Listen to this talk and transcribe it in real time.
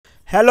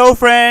Hello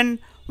friend,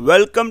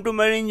 welcome to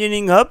Marine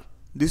Engineering Hub.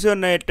 This is your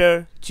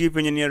narrator, Chief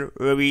Engineer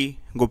Ravi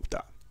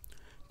Gupta.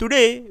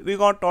 Today we are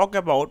going to talk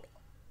about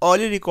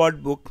Early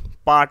Record Book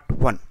Part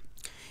 1.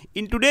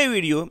 In today's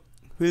video,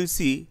 we will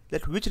see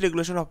that which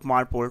regulation of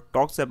Marpol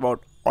talks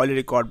about Early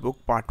Record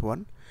Book Part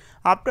 1.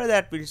 After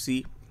that we will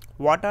see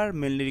what are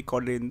mainly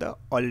recorded in the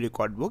Early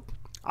Record Book.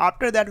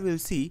 After that we will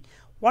see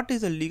what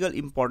is the legal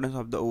importance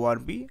of the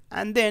ORB,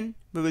 and then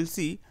we will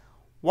see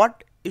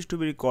what is to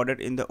be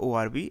recorded in the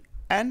ORB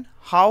and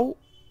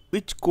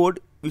which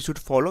code we should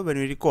follow when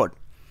we record.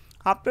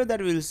 After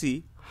that we will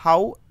see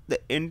how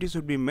the entry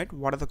should be made,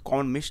 what are the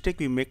common mistakes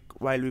we make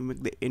while we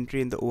make the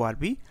entry in the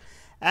ORB,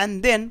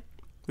 and then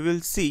we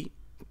will see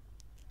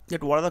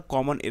that what are the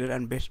common error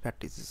and best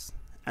practices.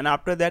 And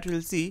after that we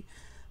will see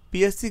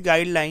PSC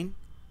guideline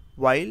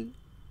while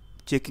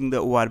checking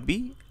the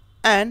ORB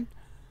and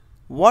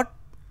what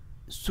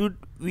should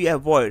we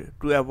avoid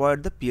to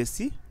avoid the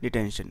PSC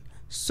detention.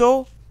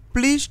 So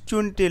please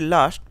tune till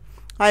last.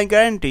 I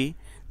guarantee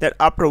that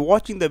after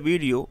watching the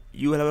video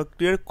you will have a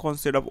clear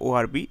concept of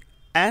ORB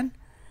and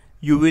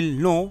you will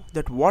know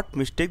that what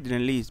mistake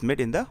generally is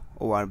made in the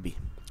ORB.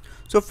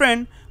 So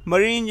friend,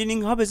 Marine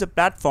Engineering Hub is a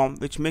platform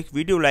which makes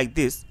video like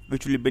this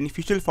which will be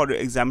beneficial for your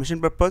examination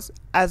purpose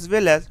as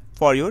well as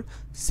for your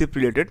ship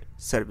related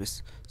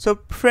service. So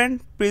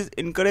friend, please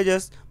encourage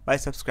us by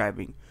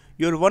subscribing.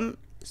 Your one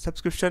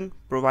subscription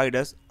provides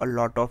us a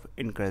lot of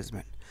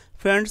encouragement.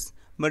 Friends,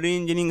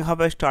 Marine Engineering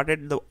Hub has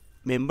started the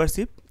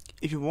membership.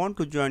 If you want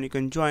to join, you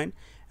can join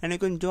and you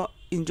can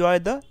enjoy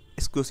the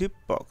exclusive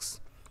perks.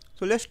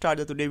 So let's start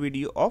the today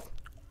video of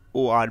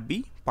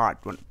ORB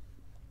part 1.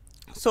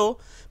 So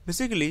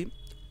basically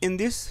in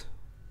this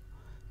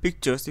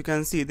pictures you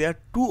can see there are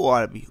two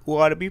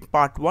ORB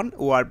part 1,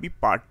 ORB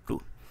part 2.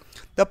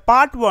 The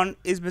part 1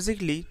 is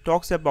basically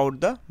talks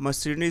about the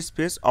machinery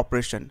space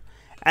operation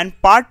and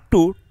part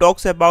 2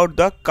 talks about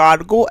the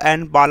cargo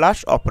and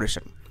ballast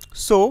operation.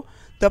 So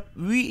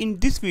in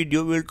this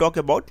video we will talk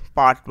about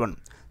part 1.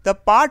 The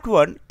part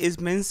 1 is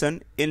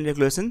mentioned in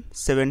regulation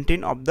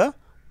 17 of the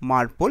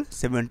Marpol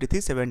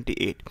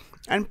 73-78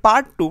 and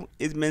part 2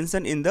 is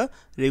mentioned in the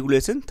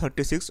regulation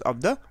 36 of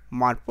the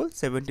Marpol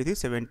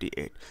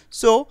 73-78.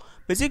 So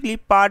basically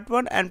part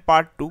 1 and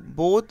part 2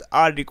 both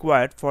are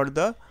required for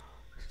the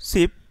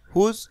ship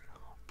whose,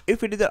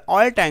 if it is an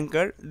oil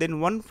tanker then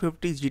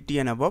 150 GT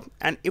and above,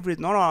 and if it is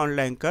not an oil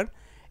tanker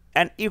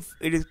and if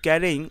it is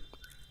carrying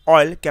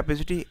oil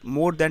capacity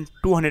more than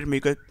 200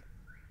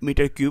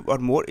 meter cube or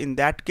more, in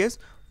that case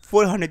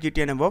 400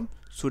 GT and above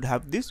should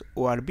have this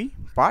ORB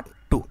part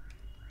 2.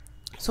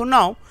 So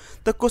now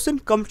the question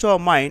comes to our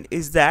mind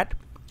is that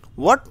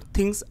what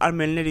things are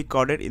mainly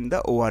recorded in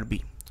the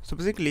ORB. So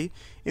basically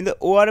in the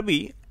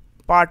ORB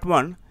part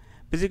 1,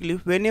 basically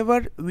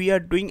whenever we are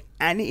doing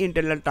any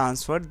internal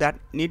transfer that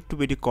need to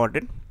be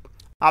recorded.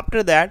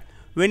 After that,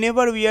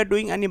 whenever we are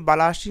doing any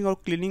ballasting or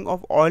cleaning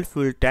of oil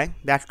fuel tank,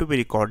 that to be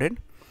recorded.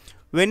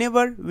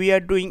 Whenever we are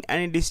doing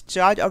any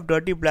discharge of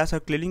dirty blast or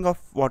cleaning of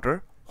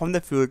water from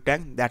the fuel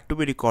tank, that to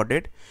be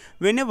recorded.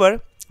 Whenever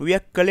we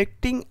are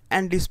collecting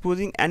and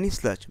disposing any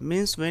sludge,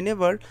 means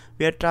whenever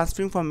we are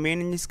transferring from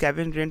main engine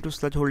cabin drain to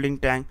sludge holding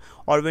tank,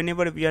 or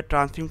whenever we are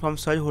transferring from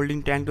sludge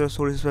holding tank to a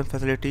source disposal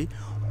facility,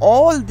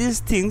 all these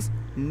things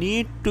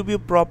need to be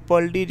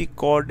properly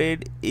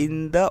recorded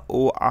in the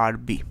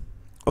ORB.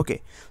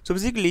 Okay, so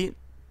basically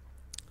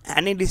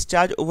any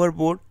discharge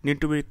overboard need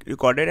to be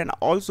recorded, and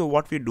also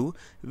what we do,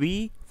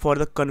 we for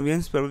the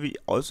convenience purpose we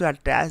also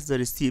attach the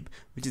receipt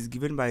which is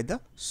given by the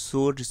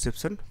source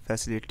reception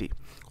facility.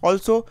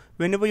 Also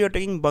whenever you are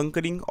taking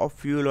bunkering of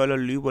fuel oil or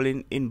lube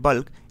oil in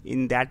bulk,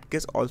 in that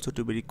case also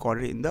to be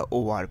recorded in the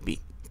ORB.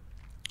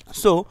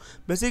 So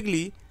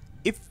basically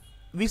if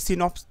we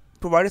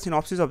provide a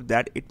synopsis of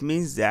that, it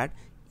means that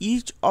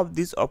each of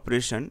these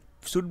operation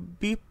should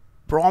be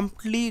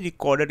promptly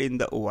recorded in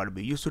the ORB.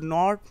 You should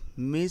not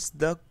miss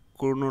the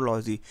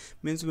chronology,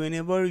 means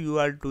whenever you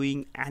are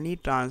doing any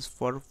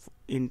transfer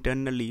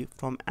internally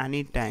from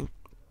any tank,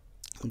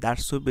 that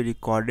should be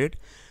recorded,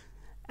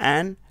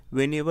 and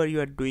whenever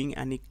you are doing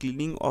any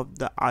cleaning of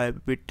the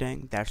IOP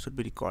tank, that should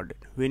be recorded.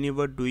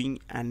 Whenever doing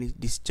any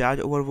discharge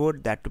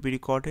overboard, that to be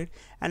recorded,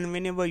 and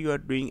whenever you are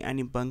doing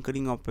any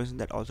bunkering operation,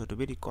 that also to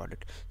be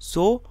recorded.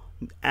 So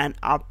and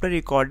after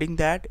recording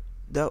that,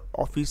 the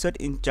officer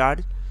in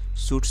charge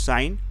should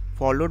sign,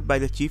 followed by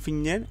the chief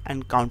engineer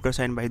and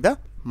countersigned by the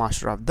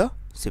master of the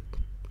ship.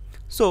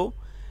 So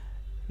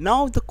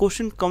now the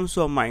question comes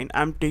to our mind.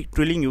 I am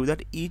telling you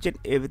that each and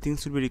everything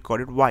should be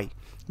recorded. Why?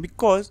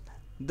 Because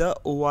the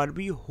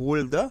ORB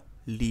hold the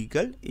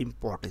legal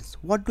importance.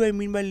 What do I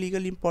mean by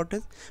legal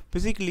importance?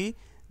 Basically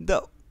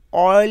the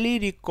early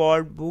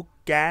record book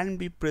can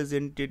be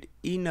presented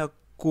in a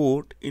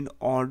court in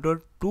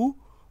order to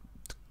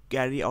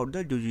carry out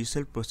the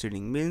judicial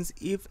proceeding. Means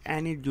if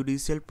any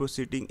judicial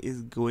proceeding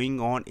is going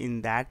on,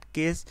 in that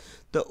case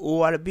the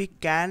ORB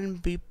can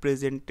be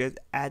presented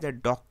as a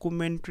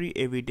documentary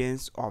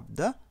evidence of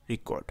the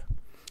record.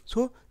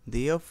 So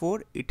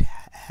therefore it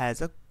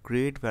has a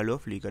great value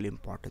of legal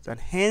importance, and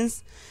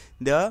hence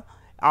the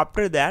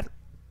after that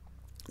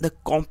the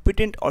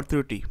competent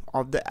authority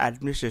of the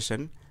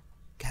administration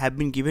have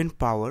been given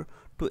power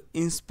to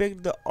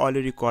inspect the oil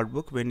record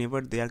book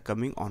whenever they are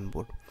coming on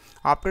board.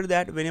 After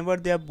that, whenever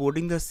they are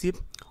boarding the ship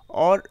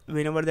or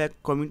whenever they are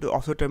coming to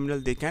offshore terminal,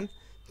 they can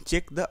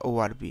check the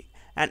ORB,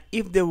 and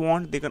if they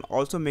want they can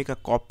also make a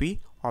copy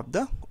of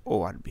the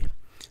ORB.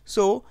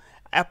 So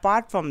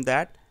apart from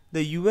that,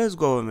 the US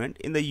government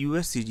in the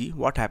USCG,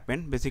 what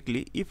happened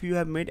basically, if you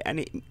have made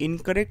any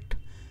incorrect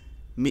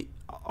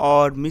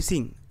or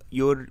missing,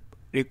 your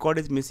record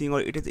is missing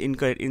or it is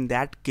incorrect, in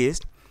that case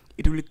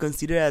it will be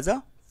considered as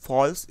a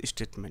false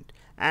statement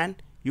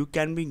and you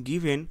can be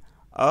given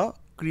a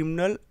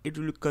criminal, it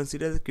will be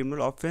considered as a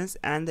criminal offense,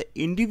 and the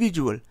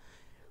individual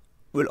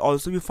will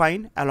also be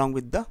fined along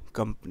with the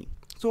company.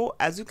 So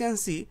as you can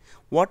see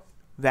what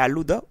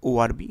value the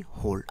ORB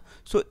hold.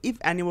 So if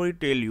anybody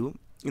tell you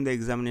in the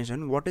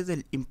examination what is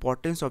the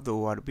importance of the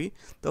ORB,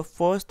 the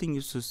first thing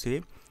you should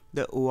say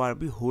the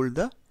ORB hold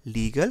the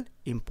legal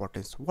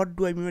importance. What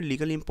do I mean by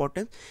legal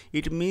importance?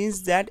 It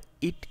means that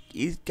it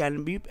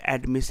can be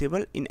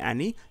admissible in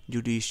any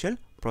judicial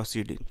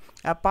proceeding.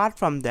 Apart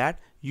from that,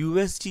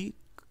 USG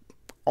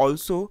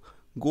also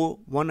go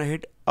one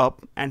ahead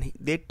up and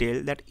they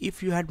tell that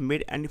if you had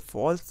made any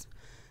false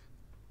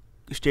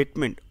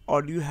statement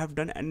or you have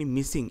done any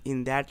missing,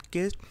 in that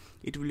case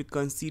it will be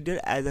considered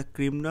as a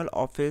criminal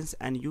offense,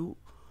 and you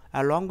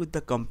along with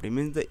the company,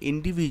 means the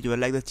individual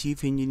like the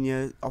chief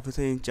engineer,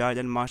 officer in charge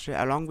and master,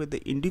 along with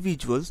the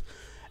individuals,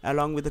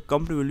 along with the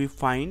company will be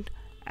fined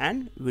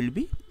and will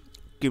be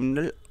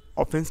criminal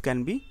offense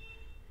can be,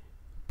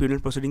 criminal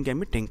proceeding can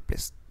be take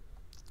place.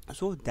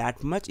 So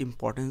that much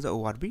importance the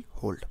ORB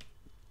hold.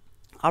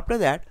 After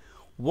that,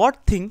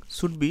 what thing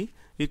should be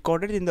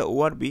recorded in the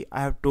ORB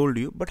I have told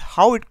you, but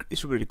how it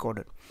should be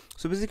recorded.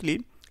 So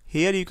basically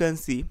here you can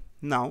see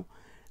now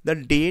the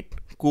date,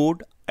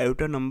 code,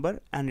 iota number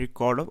and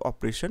record of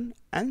operation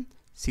and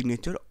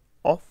signature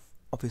of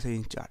officer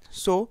in charge.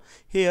 So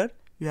here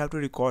you have to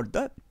record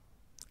the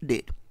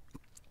date.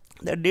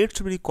 The date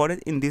should be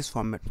recorded in this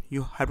format.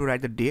 You have to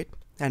write the date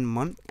and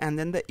month and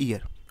then the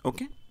year.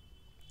 Okay.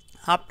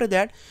 After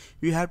that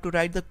you have to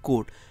write the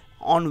code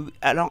on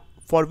along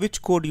for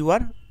which code you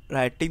are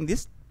writing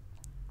this.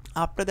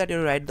 After that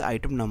you write the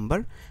item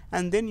number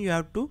and then you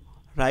have to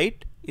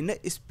write in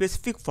a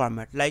specific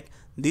format like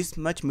this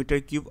much meter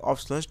cube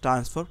of sludge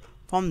transfer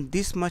from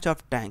this much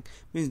of tank,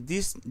 means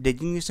this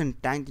designation,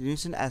 tank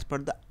designation as per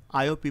the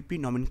IOPP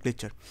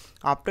nomenclature.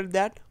 After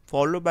that,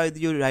 followed by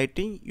your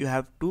writing, you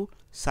have to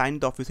sign,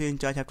 the officer in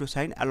charge have to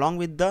sign along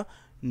with the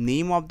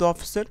name of the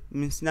officer,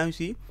 means now you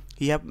see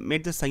he have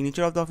made the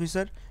signature of the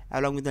officer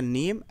along with the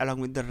name, along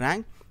with the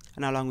rank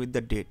and along with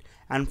the date,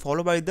 and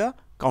followed by the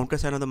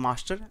countersign of the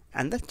master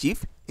and the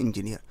chief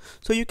engineer.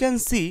 So you can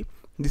see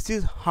this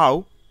is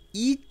how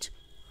each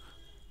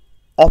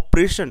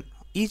operation,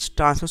 each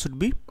transfer should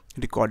be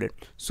recorded.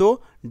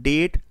 So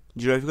date,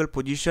 geographical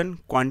position,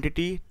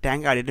 quantity,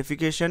 tank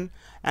identification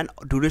and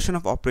duration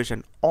of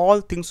operation,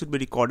 all things should be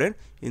recorded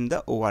in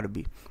the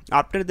ORB.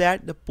 After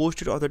that the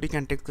posted authority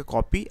can take the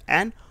copy,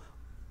 and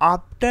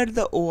after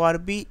the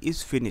ORB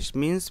is finished,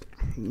 means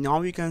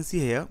now you can see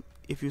here,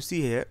 if you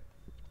see here,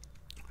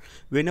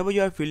 whenever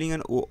you are filling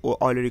an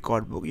oil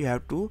record book, you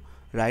have to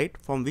write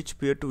from which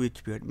period to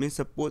which period. Means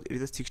suppose it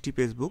is a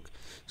 60-page book,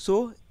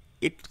 so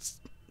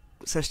it's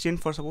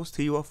sustained for suppose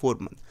 3 or 4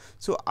 months.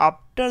 So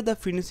after the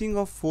finishing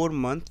of 4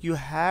 months, you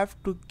have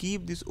to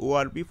keep this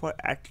ORB for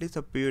at least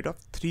a period of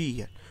 3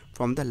 years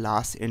from the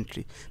last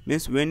entry.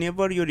 Means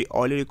whenever your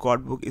oil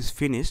record book is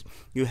finished,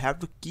 you have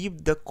to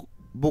keep the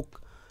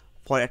book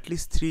for at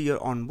least 3 years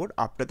on board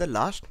after the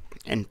last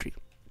entry.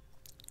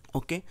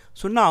 Okay,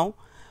 so now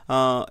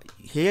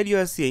here you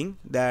are seeing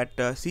that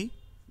see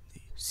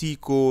C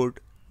code,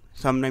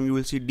 sometimes you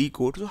will see D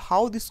code. So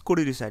how this code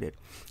is decided?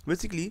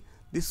 Basically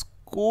this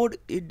code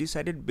is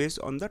decided based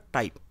on the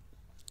type.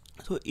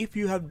 So if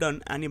you have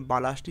done any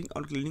ballasting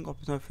or cleaning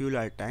of the fuel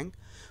oil tank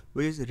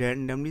which is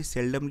randomly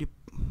seldomly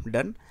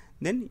done,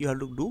 then you have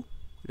to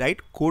write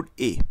code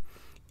A.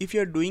 If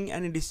you are doing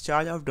any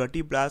discharge of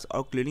dirty blast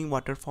or cleaning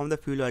water from the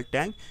fuel oil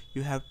tank,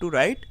 you have to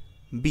write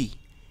B.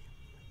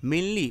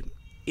 Mainly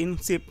in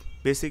ship,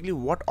 basically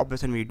what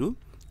operation we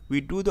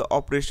do the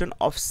operation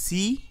of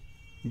C,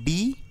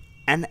 D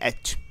and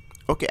H,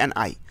 okay, and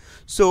I.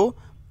 So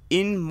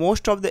in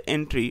most of the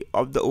entry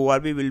of the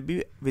ORB will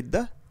be with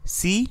the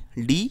C,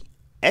 D,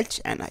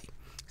 H and I.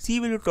 C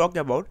will talk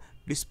about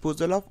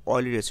disposal of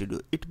oil residue.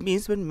 It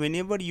means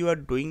whenever you are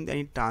doing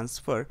any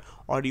transfer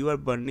or you are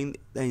burning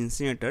the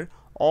incinerator,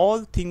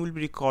 all things will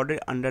be recorded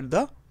under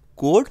the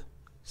code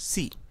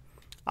C.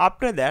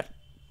 After that,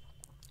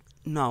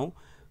 now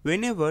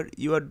whenever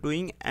you are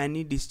doing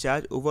any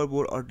discharge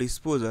overboard or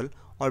disposal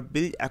or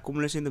bilge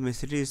accumulation in the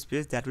machinery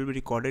space, that will be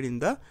recorded in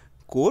the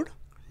code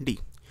D.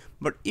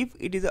 But if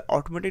it is an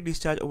automatic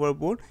discharge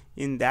overboard,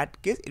 in that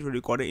case it will be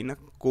recorded in a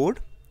code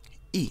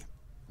E.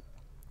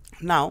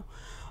 Now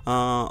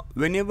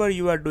whenever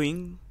you are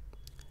doing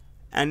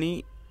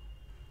any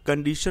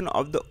condition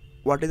of the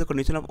what is the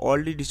condition of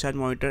all the discharge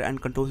monitor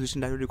and control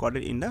system that we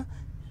recorded in the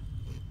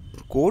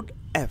code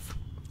F.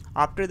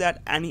 After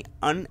that, any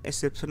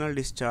unexceptional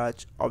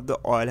discharge of the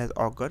oil has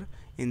occurred.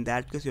 In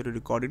that case, you have to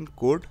record in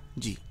code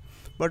G.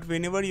 But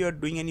whenever you are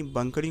doing any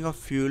bunkering of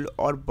fuel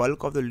or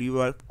bulk of the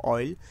lube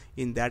oil,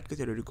 in that case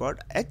you have to record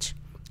H.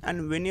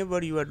 And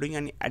whenever you are doing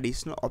any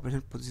additional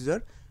operation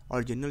procedure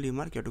or general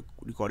remark, you have to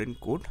record in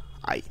code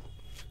I.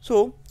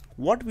 So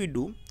what we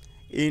do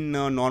in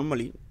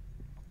normally,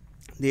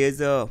 there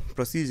is a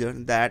procedure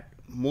that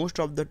most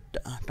of the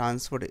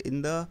transfer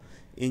in the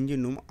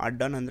engine room are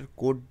done under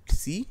code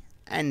C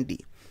and D.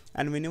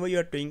 And whenever you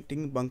are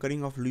taking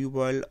bunkering of lube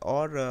oil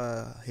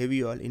or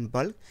heavy oil in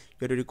bulk,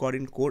 you have to record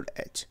in code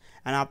H.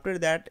 And after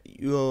that,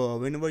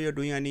 whenever you are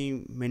doing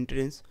any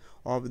maintenance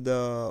of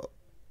the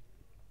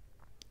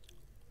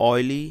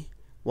oily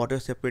water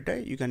separator,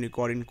 you can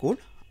record in code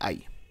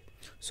I.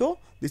 So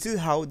this is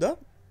how the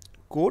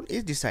code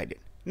is decided.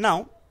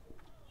 Now,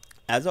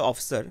 as an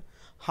officer,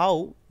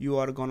 how you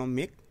are gonna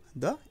make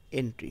the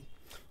entry?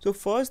 So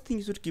first thing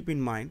you should keep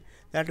in mind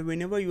that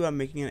whenever you are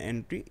making an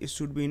entry, it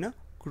should be in a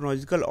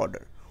chronological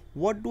order.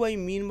 What do I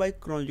mean by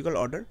chronological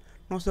order?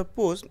 Now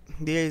suppose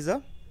there is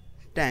a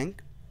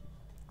tank,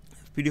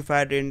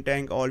 purified drain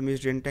tank, oil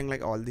mist drain tank,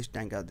 like all these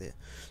tanks are there.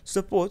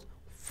 Suppose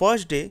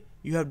first day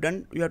you have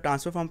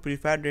transferred from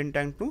purified drain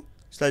tank to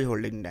sludge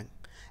holding tank,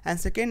 and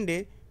second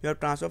day you have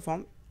transferred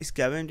from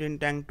scavenge drain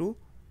tank to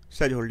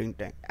sludge holding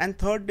tank, and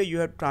third day you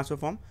have transferred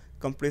from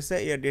compressor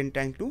air drain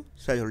tank to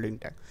sludge holding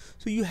tank.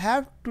 So you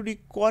have to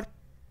record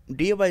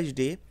day by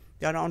day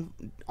that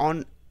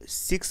on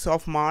 6th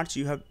of March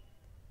you have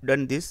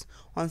done this,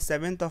 on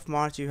 7th of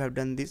March you have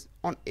done this,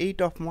 on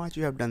 8th of March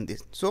you have done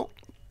this. So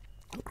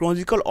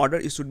chronological order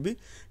it should be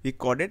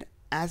recorded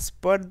as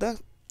per the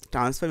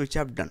transfer which you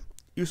have done.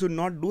 You should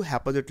not do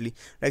haphazardly,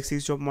 like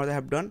 6th of March I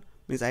have done,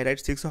 means I write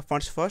 6th of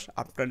March first,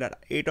 after that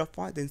 8th of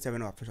March, then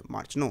 7th of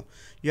March. No,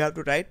 you have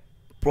to write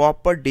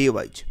proper day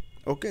wise.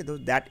 Okay, so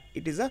that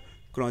it is a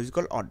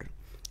chronological order.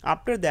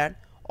 After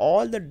that,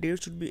 all the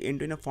dates should be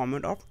entered in a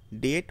format of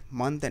date,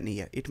 month and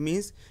year. It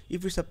means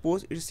if you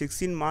suppose it is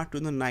 16 March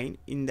 2009,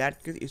 in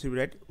that case you should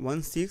write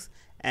 16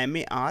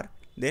 MAR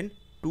then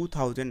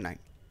 2009.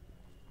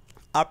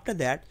 After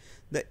that,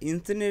 the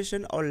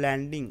incineration or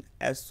landing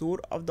as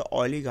source of the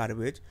oily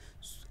garbage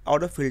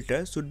out of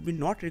filter should be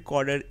not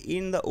recorded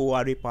in the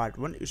ORB part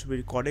 1. It should be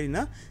recorded in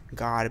a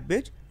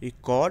garbage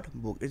record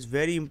book. It's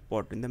very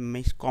important.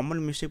 The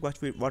common mistake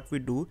what we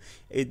do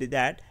is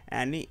that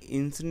any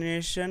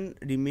incineration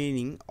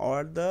remaining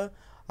or the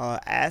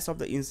ash of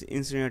the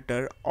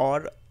incinerator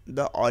or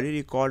the oily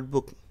record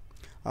book,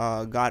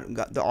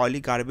 the oily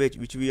garbage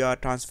which we are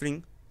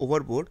transferring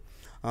overboard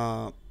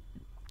to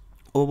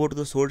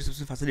the source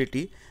reception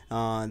facility,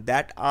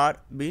 that are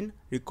being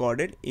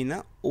recorded in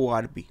a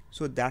ORB.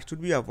 So that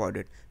should be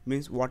avoided.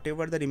 Means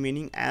whatever the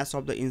remaining ash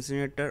of the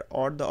incinerator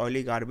or the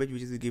oily garbage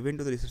which is given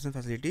to the reception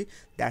facility,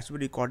 that should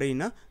be recorded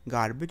in a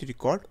garbage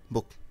record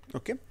book.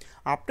 Okay.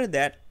 After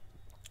that,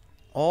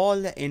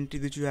 all the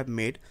entries which you have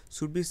made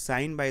should be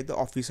signed by the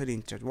officer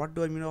in charge. What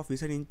do I mean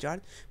officer in charge?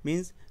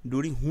 Means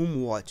during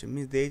whom watch,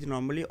 means there is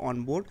normally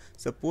on board,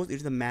 suppose it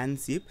is a man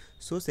ship,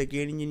 so second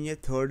engineer,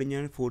 third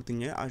engineer and fourth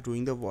engineer are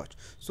doing the watch.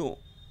 So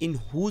in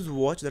whose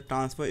watch the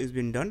transfer is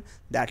being done,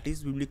 that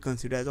is will be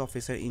considered as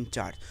officer in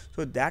charge.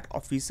 So that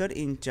officer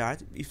in charge,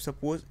 if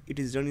suppose it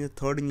is done in the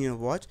third engineer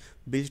watch,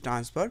 bilge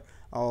transfer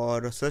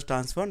or search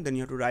transfer, then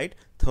you have to write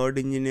third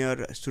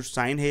engineer should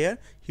sign here,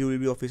 he will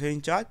be officer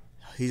in charge,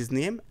 his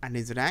name and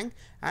his rank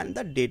and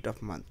the date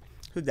of month.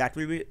 So that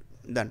will be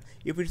done.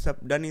 If it's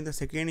done in the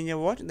second engineer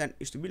watch, then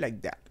it should be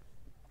like that.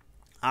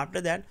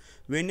 After that,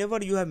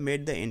 whenever you have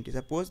made the entry,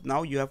 suppose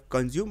now you have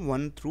consumed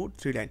 1 through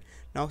 3 line.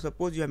 Now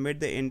suppose you have made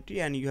the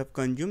entry and you have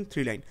consumed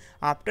 3 line.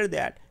 After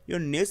that, your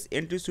next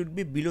entry should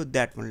be below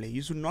that only.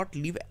 You should not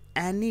leave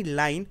any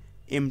line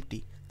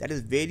empty. That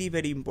is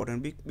very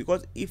important,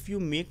 because if you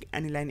make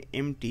any line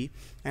empty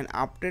and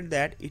after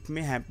that it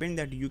may happen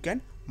that you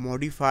can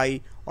modify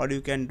or you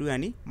can do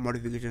any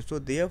modification. So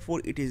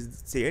therefore it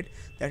is said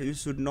that you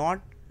should not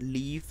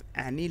leave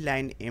any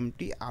line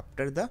empty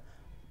after the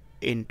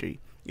entry.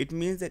 It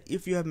means that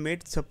if you have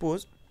made,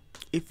 suppose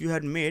if you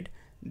had made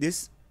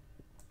this,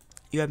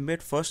 you have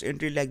made first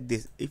entry like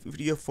this. If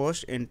your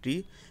first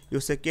entry,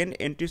 your second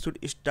entry should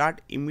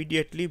start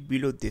immediately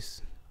below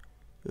this.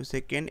 Your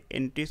second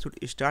entry should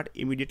start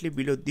immediately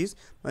below this.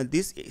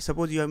 This,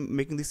 suppose you are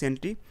making this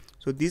entry,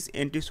 so this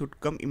entry should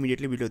come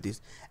immediately below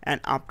this, and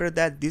after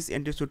that this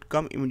entry should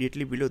come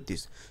immediately below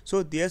this.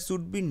 So there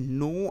should be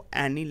no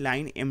any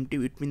line empty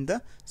between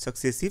the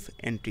successive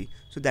entry.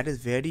 So that is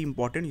very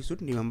important, you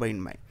should remember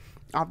in mind.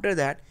 After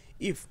that,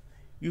 if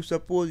you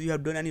suppose you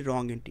have done any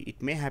wrong entry,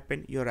 it may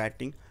happen you are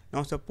writing.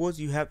 Now suppose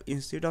you have,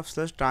 instead of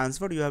such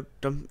transfer, you have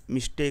done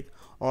mistake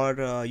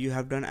or you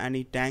have done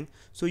any tank,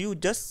 so you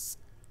just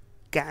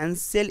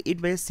cancel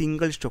it by a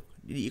single stroke.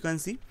 You can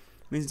see,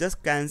 means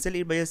just cancel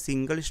it by a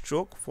single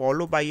stroke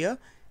followed by a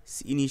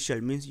initial,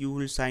 means you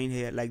will sign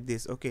here like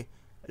this. Okay,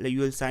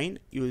 you will sign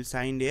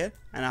there,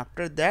 and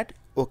after that,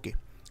 okay,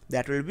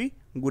 that will be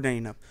good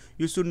enough.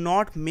 You should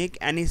not make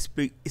any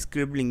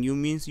scribbling. You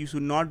means you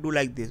should not do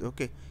like this.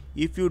 Okay,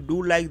 if you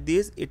do like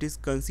this, it is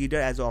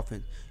considered as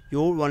offense.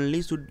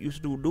 You should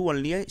do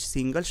only a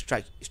single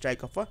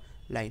strike of a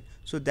line.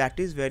 So that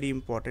is very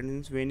important.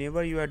 Means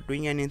whenever you are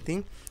doing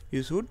anything,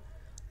 you should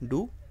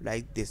do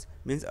like this.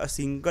 Means a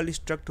single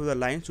stroke to the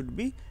line should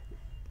be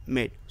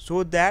made.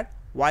 So that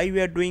why we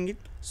are doing it,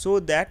 so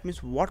that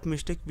means what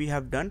mistake we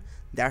have done,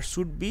 that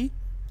should be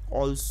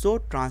also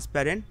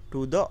transparent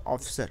to the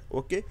officer.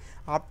 Okay,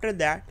 after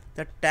that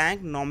the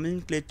tank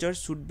nomenclature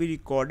should be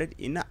recorded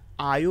in a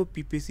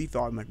IOPPC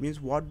format.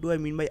 Means what do I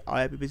mean by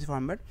IOPPC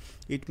format?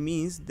 It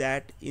means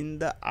that in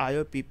the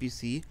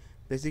IOPPC,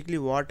 basically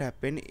what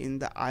happened in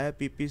the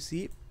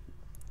IOPPC,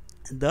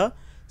 the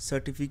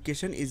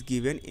certification is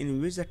given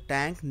in which the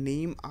tank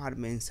name are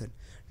mentioned.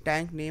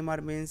 Tank name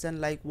are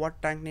mentioned, like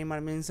what tank name are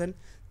mentioned,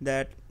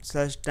 that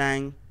such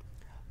tank,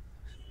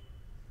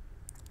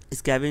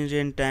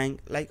 scavenger tank,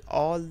 like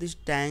all these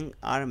tank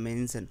are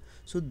mentioned.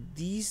 So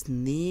these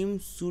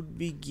names should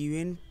be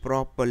given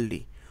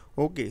properly.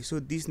 Okay, so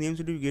these names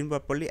should be given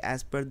properly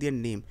as per their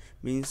name.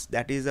 Means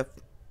that is a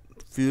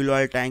fuel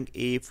oil tank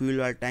A,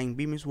 fuel oil tank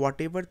B. Means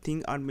whatever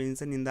thing are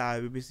mentioned in the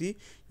IOPPC,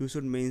 you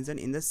should mention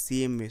in the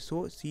same way.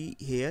 So see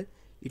here,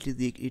 it is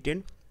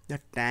written the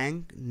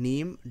tank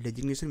name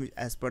designation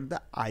as per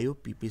the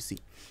IOPPC.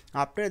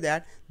 After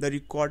that, the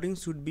recording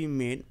should be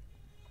made.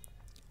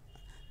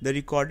 The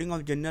recording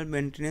of general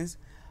maintenance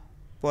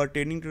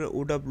pertaining to the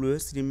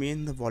OWS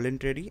remain the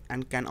voluntary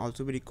and can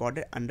also be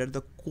recorded under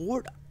the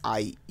code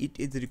I. It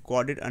is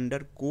recorded under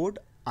code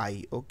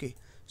I. Okay,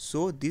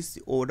 so this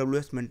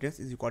OWS maintenance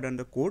is recorded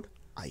under code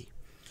I.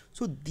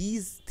 So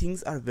these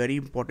things are very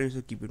important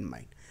to keep in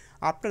mind.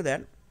 After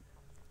that,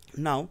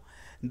 now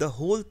the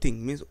whole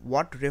thing means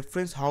what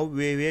reference, how,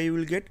 where you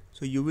will get.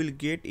 So you will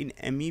get in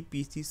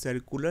MEPC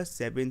circular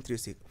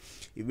 736.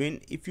 Even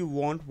if you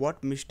want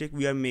what mistake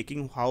we are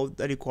making, how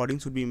the recording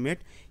should be made,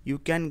 you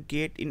can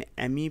get in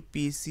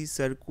MEPC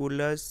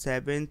circular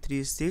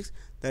 736,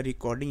 the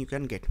recording you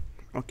can get.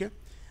 Okay,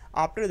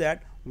 after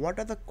that, what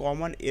are the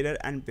common error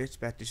and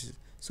best practices?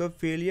 So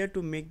failure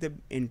to make the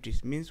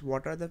entries, means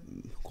what are the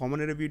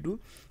common error we do?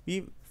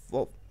 We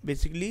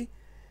basically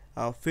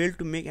fail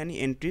to make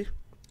any entry.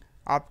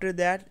 After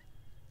that,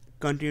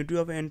 continuity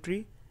of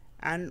entry,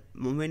 and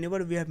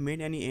whenever we have made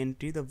any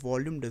entry, the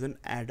volume doesn't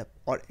add up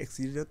or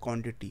exceed the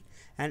quantity,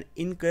 and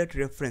incorrect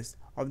reference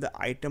of the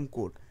item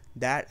code,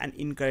 that and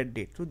incorrect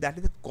date. So that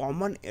is the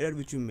common error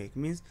which we make.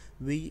 Means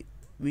we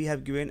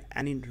have given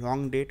any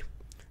wrong date,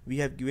 we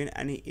have given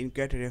any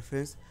incorrect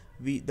reference,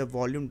 the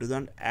volume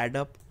doesn't add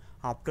up.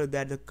 After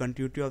that, the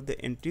continuity of the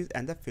entries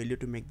and the failure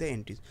to make the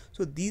entries.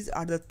 So these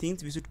are the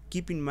things we should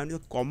keep in mind,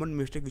 the common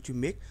mistake which you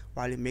make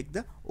while you make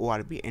the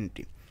ORB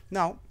entry.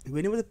 Now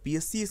whenever the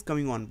PSC is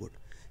coming on board,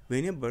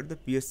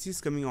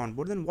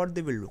 then what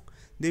they will look?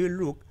 They will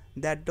look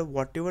that the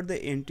whatever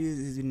the entries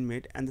is been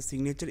made and the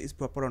signature is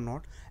proper or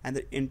not, and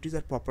the entries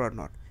are proper or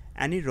not.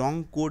 Any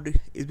wrong code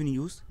is been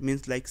used,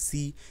 means like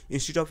C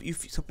instead of,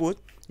 if suppose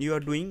you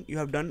have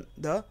done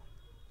the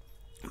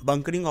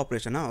bunkering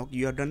operation,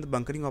 you have done the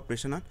bunkering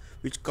operation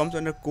which comes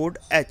under code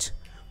H,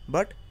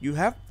 but you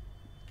have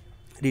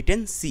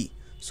written C,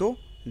 so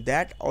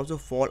that also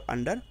fall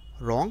under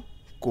wrong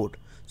code.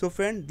 So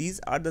friend, these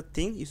are the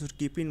things you should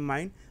keep in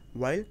mind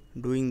while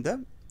doing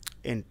the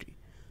entry.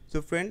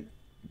 So friend,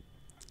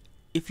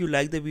 if you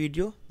like the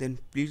video, then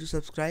please do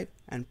subscribe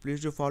and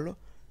please do follow.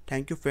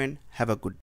 Thank you friend, have a good